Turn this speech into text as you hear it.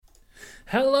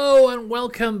Hello and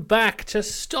welcome back to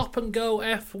Stop and Go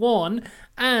F1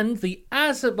 and the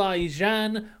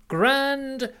Azerbaijan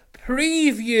Grand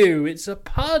Prix-view. It's a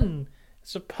pun.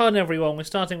 It's a pun, everyone. We're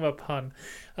starting with a pun.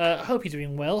 Hope you're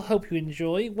doing well. Hope you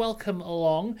enjoy. Welcome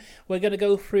along. We're going to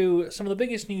go through some of the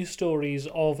biggest news stories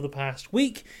of the past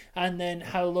week and then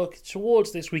have a look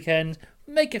towards this weekend,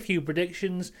 make a few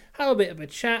predictions, have a bit of a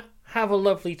chat, have a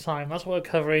lovely time. That's what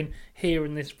we're covering here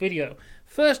in this video.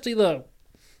 Firstly, though,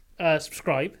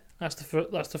 subscribe. That's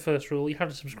the first rule. You have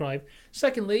to subscribe.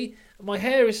 Secondly, my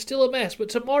hair is still a mess, but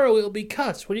tomorrow it'll be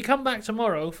cut. When you come back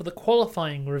tomorrow for the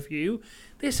qualifying review,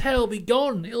 this hair will be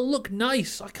gone. It'll look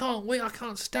nice. I can't wait. I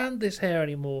can't stand this hair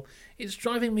anymore. It's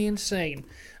driving me insane.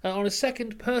 On a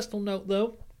second personal note,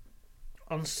 though,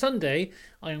 on Sunday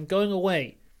I am going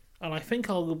away, and I think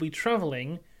I will be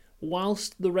travelling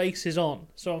whilst the race is on.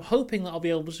 So I'm hoping that I'll be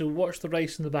able to watch the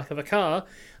race in the back of a car,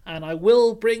 and I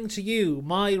will bring to you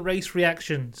my race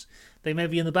reactions. They may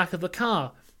be in the back of the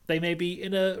car, they may be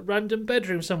in a random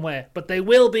bedroom somewhere, but they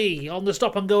will be on the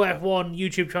Stop and Go F1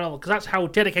 YouTube channel, because that's how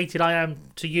dedicated I am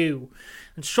to you.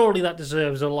 And surely that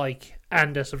deserves a like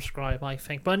and a subscribe, I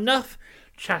think. But enough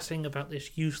chatting about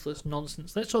this useless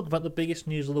nonsense. Let's talk about the biggest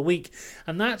news of the week.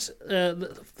 And that's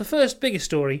the first biggest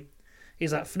story is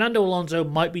that Fernando Alonso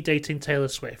might be dating Taylor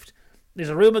Swift. There's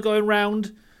a rumour going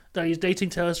round that he's dating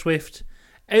Taylor Swift.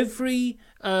 Every,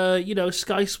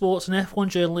 Sky Sports and F1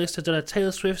 journalist has done a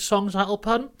Taylor Swift song title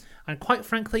pun, and quite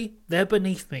frankly, they're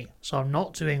beneath me, so I'm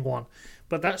not doing one.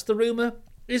 But that's the rumour.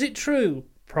 Is it true?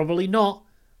 Probably not,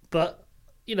 but,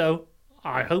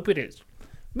 I hope it is.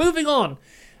 Moving on.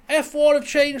 F1 have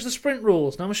changed the sprint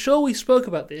rules. Now, I'm sure we spoke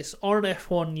about this on an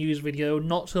F1 news video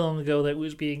not too long ago that it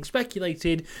was being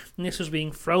speculated and this was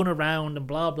being thrown around and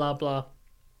blah, blah, blah.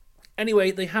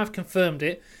 Anyway, they have confirmed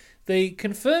it. They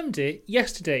confirmed it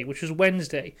yesterday, which was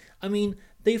Wednesday. I mean,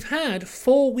 they've had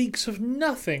 4 weeks of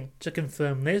nothing to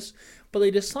confirm this, but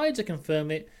they decided to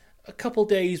confirm it a couple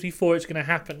days before it's going to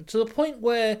happen. To the point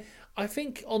where I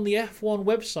think on the F1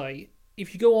 website,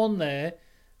 if you go on there,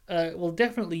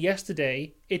 definitely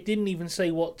yesterday, it didn't even say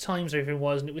what times everything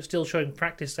was, and it was still showing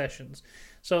practice sessions.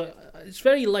 So it's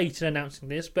very late in announcing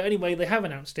this, but anyway, they have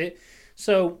announced it.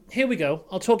 So here we go.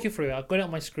 I'll talk you through it. I've got it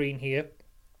on my screen here.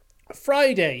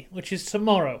 Friday, which is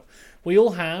tomorrow, we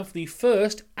will have the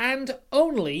first and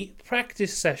only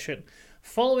practice session.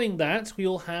 Following that, we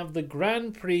will have the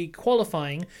Grand Prix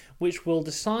qualifying, which will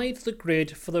decide the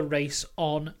grid for the race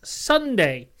on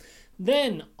Sunday.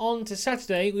 Then, on to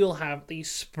Saturday, we'll have the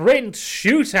Sprint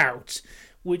Shootout,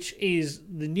 which is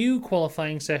the new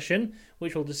qualifying session,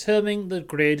 which will determine the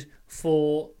grid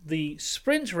for the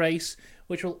sprint race,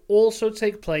 which will also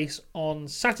take place on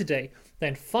Saturday.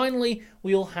 Then finally,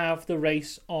 we'll have the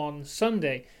race on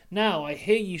Sunday. Now, I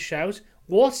hear you shout,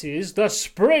 what is the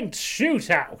Sprint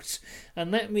Shootout?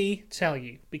 And let me tell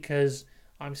you, because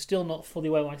I'm still not fully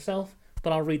aware myself,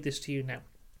 but I'll read this to you now.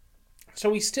 So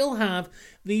we still have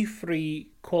the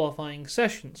 3 qualifying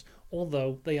sessions,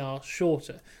 although they are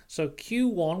shorter. So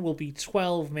Q1 will be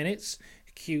 12 minutes,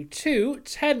 Q2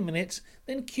 10 minutes,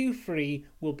 then Q3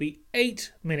 will be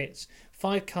 8 minutes.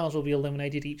 5 cars will be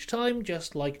eliminated each time,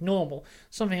 just like normal.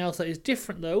 Something else that is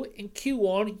different though, in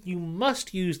Q1 you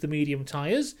must use the medium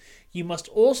tyres, you must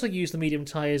also use the medium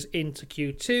tyres into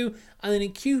Q2, and then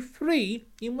in Q3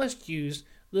 you must use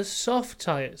the soft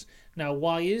tyres. Now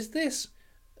why is this?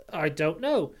 I don't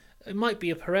know. It might be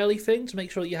a Pirelli thing to make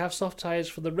sure that you have soft tyres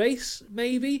for the race,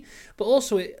 maybe. But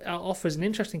also it offers an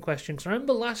interesting question. Because I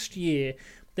remember last year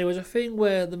there was a thing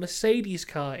where the Mercedes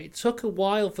car, it took a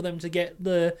while for them to get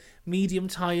the medium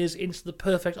tyres into the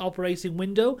perfect operating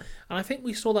window. And I think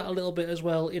we saw that a little bit as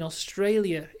well in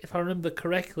Australia, if I remember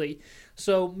correctly.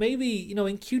 So maybe, in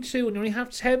Q2 when you only have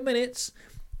 10 minutes,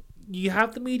 you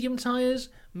have the medium tyres.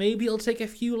 Maybe it'll take a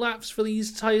few laps for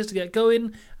these tyres to get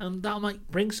going, and that might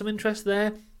bring some interest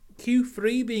there.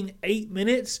 Q3 being 8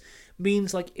 minutes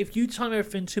means, if you time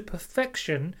everything to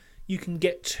perfection, you can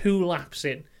get 2 laps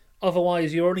in.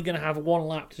 Otherwise, you're only going to have 1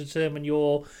 lap to determine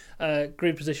your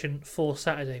grid position for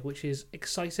Saturday, which is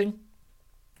exciting.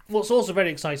 What's also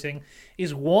very exciting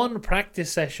is one practice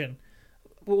session.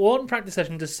 One practice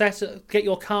session to get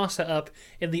your car set up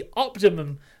in the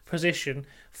optimum position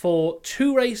for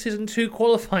 2 races and 2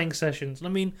 qualifying sessions. And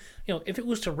I mean, if it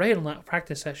was to rain on that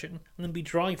practice session and then be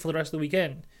dry for the rest of the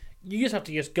weekend, you just have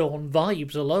to go on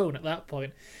vibes alone at that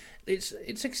point.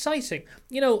 It's exciting.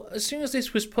 As soon as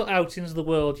this was put out into the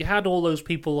world, you had all those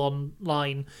people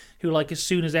online who, as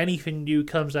soon as anything new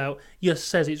comes out, just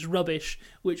says it's rubbish,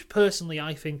 which personally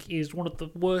I think is one of the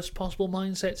worst possible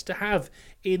mindsets to have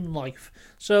in life.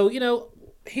 So,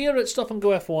 here at Stop and Go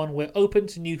F1, we're open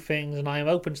to new things, and I am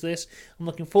open to this. I'm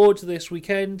looking forward to this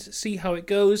weekend, see how it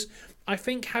goes. I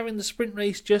think having the sprint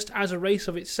race just as a race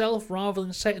of itself rather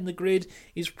than setting the grid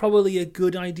is probably a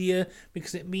good idea,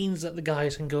 because it means that the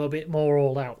guys can go a bit more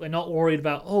all out. They're not worried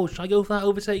about, oh, should I go for that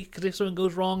overtake? Because if something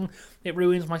goes wrong, it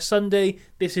ruins my Sunday.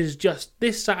 This is just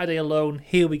this Saturday alone.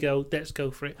 Here we go. Let's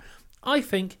go for it. I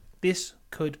think this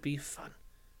could be fun.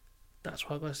 That's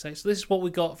what I'm going to say. So this is what we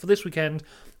got for this weekend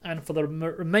and for the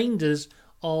remainders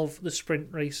of the sprint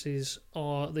races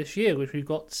this year, which we've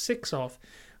got 6 of.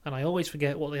 And I always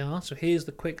forget what they are, so here's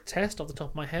the quick test off the top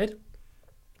of my head.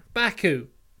 Baku,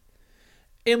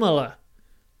 Imola,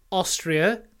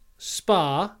 Austria,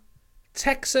 Spa,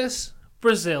 Texas,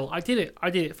 Brazil. I did it.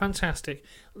 Fantastic.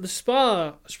 The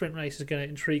Spa sprint race is going to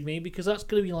intrigue me because that's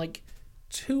going to be like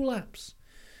 2 laps,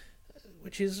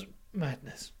 which is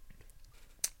madness.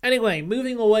 Anyway,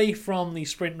 moving away from the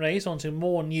sprint race onto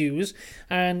more news,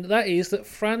 and that is that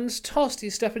Franz Tost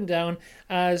is stepping down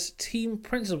as team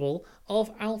principal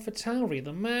of AlphaTauri,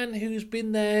 the man who's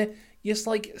been there just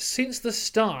like since the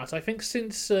start. I think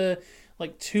since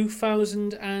like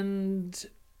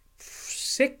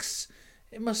 2006.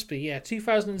 It must be, yeah,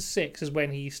 2006 is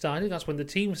when he started. That's when the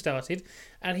team started,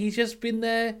 and he's just been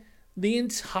there the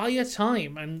entire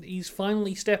time, and he's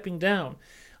finally stepping down.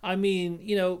 I mean,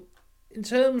 you know, in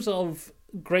terms of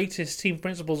greatest team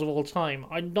principals of all time,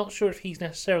 I'm not sure if he's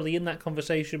necessarily in that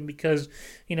conversation because,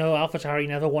 you know, AlphaTauri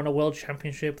never won a world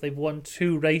championship. They've won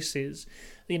 2 races.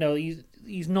 You know,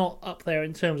 he's not up there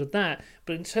in terms of that.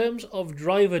 But in terms of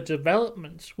driver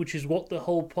development, which is what the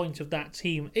whole point of that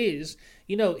team is,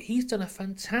 you know, he's done a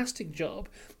fantastic job.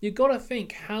 You've got to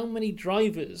think how many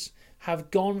drivers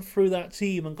have gone through that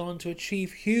team and gone to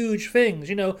achieve huge things.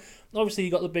 You know, obviously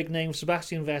you got the big names,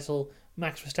 Sebastian Vettel,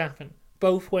 Max Verstappen.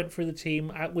 Both went through the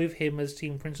team with him as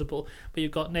team principal. But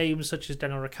you've got names such as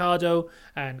Daniel Ricciardo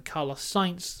and Carlos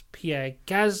Sainz, Pierre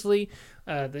Gasly.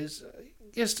 There's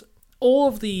just all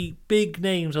of the big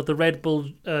names of the Red Bull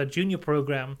Junior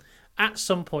program at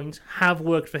some point have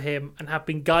worked for him and have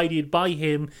been guided by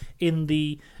him in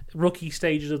the rookie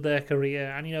stages of their career.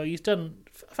 And, you know, he's done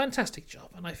a fantastic job.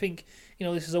 And I think, you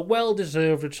know, this is a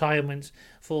well-deserved retirement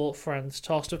for Franz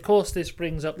Tost. Of course, this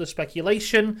brings up the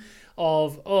speculation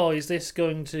of, is this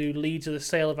going to lead to the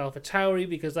sale of AlphaTauri?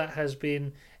 Because that has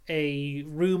been a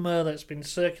rumour that's been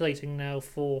circulating now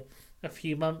for a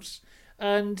few months.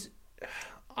 And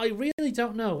I really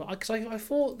don't know. Because I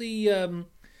thought the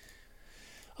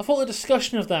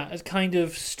discussion of that has kind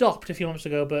of stopped a few months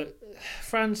ago, but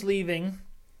Franz leaving,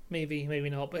 maybe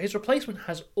not, but his replacement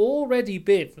has already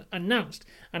been announced,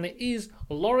 and it is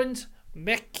Laurent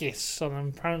Mekies, and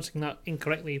I'm pronouncing that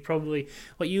incorrectly probably,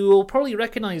 but you will probably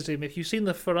recognise him if you've seen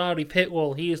the Ferrari pit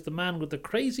wall. He is the man with the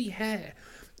crazy hair.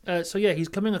 So yeah, he's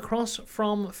coming across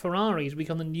from Ferrari to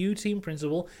become the new team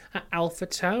principal at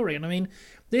AlphaTauri, and I mean,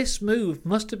 this move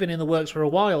must have been in the works for a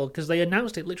while, because they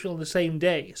announced it literally on the same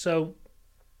day. So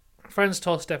Franz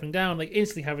Tost stepping down, they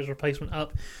instantly have his replacement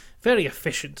up. Very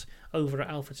efficient over at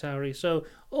AlphaTauri. So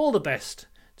all the best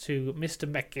to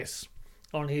Mr. Mekies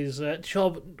on his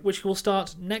job, which will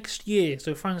start next year.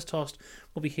 So Franz Tost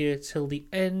will be here till the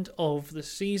end of the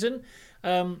season.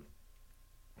 But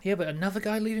another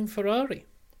guy leaving Ferrari.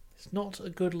 It's not a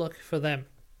good look for them.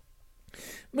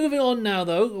 Moving on now,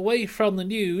 though, away from the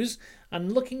news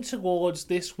and looking towards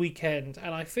this weekend.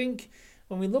 And I think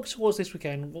when we look towards this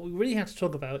weekend, what we really have to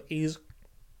talk about is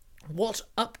what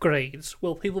upgrades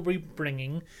will people be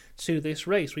bringing to this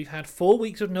race. We've had 4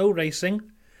 weeks of no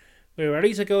racing. We're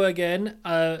ready to go again.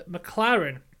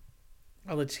 McLaren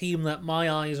are the team that my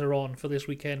eyes are on for this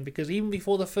weekend, because even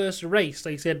before the first race,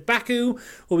 they said Baku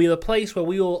will be the place where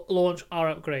we will launch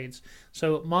our upgrades.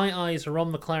 So my eyes are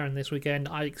on McLaren this weekend.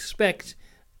 I expect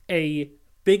a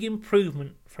big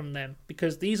improvement from them,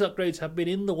 because these upgrades have been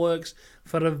in the works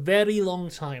for a very long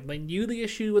time. They knew the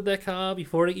issue with their car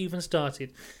before it even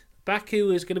started. Baku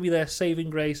is going to be their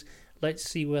saving grace. Let's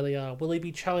see where they are. Will they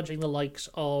be challenging the likes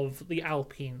of the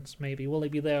Alpines, maybe? Will they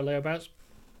be there thereabouts?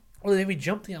 Will they maybe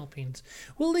jump the Alpines?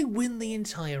 Will they win the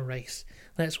entire race?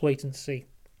 Let's wait and see.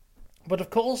 But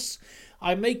of course,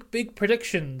 I make big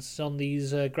predictions on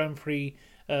these Grand Prix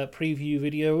preview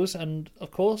videos, and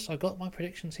of course, I've got my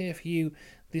predictions here for you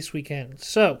this weekend.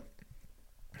 So,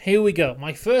 here we go.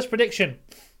 My first prediction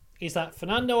is that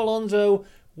Fernando Alonso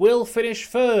will finish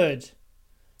third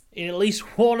in at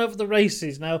least one of the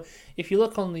races. Now, if you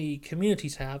look on the community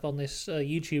tab on this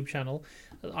YouTube channel,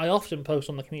 I often post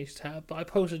on the community tab, but I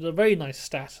posted a very nice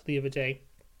stat the other day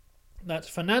that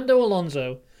Fernando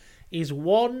Alonso is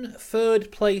 1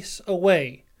 third place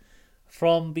away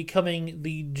from becoming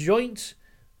the joint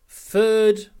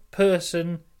third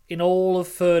person in all of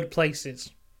third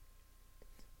places.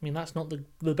 I mean, that's not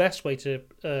the best way to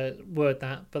word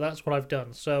that, but that's what I've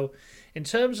done. So, in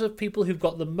terms of people who've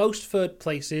got the most third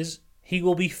places, he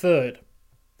will be third.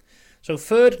 So,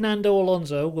 Fernando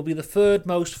Alonso will be the third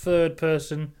most third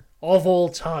person of all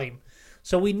time.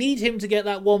 So, we need him to get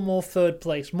that one more third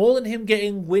place. More than him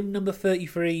getting win number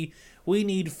 33, we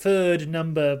need third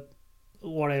number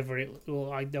whatever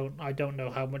I don't know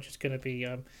how much it's going to be.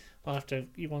 I'll have to...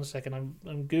 1 second,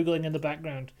 I'm Googling in the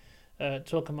background.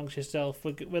 Talk amongst yourself.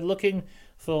 We're looking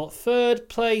for third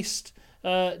placed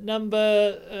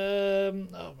number.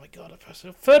 Oh my god!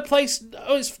 Third place.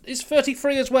 Oh, it's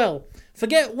 33 as well.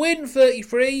 Forget win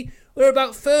 33. We're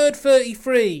about third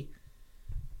 33.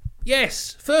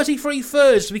 Yes, 33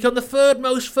 thirds to become the third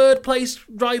most third place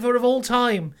driver of all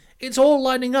time. It's all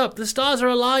lining up. The stars are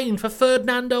aligned for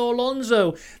Fernando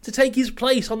Alonso to take his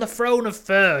place on the throne of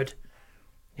third.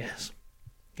 Yes,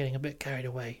 getting a bit carried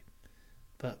away.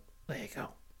 There you go.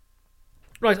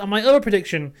 Right, and my other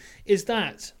prediction is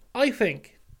that I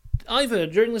think either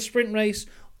during the sprint race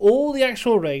or the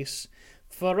actual race,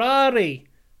 Ferrari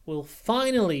will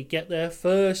finally get their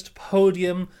first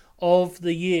podium of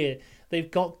the year.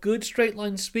 They've got good straight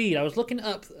line speed. I was looking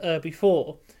up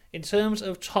before in terms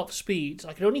of top speeds.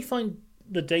 I could only find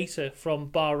the data from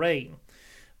Bahrain.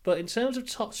 But in terms of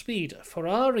top speed,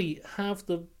 Ferrari have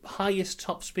the highest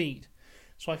top speed.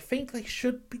 So I think they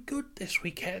should be good this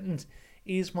weekend,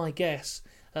 is my guess.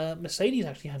 Mercedes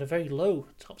actually had a very low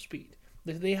top speed.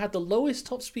 They had the lowest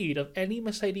top speed of any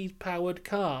Mercedes-powered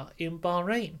car in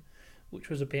Bahrain, which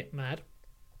was a bit mad.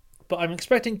 But I'm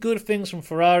expecting good things from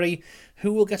Ferrari,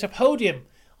 who will get a podium,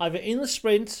 either in the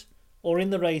sprint or in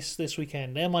the race this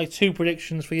weekend. They're my two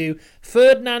predictions for you.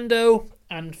 Fernando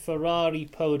and Ferrari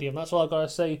podium. That's all I've got to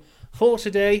say for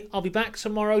today. I'll be back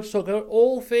tomorrow to talk about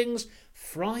all things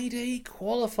Friday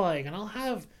qualifying, and I'll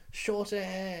have shorter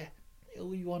hair. It'll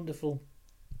be wonderful.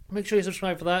 Make sure you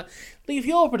subscribe for that. Leave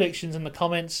your predictions in the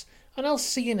comments, and I'll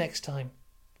see you next time.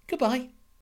 Goodbye.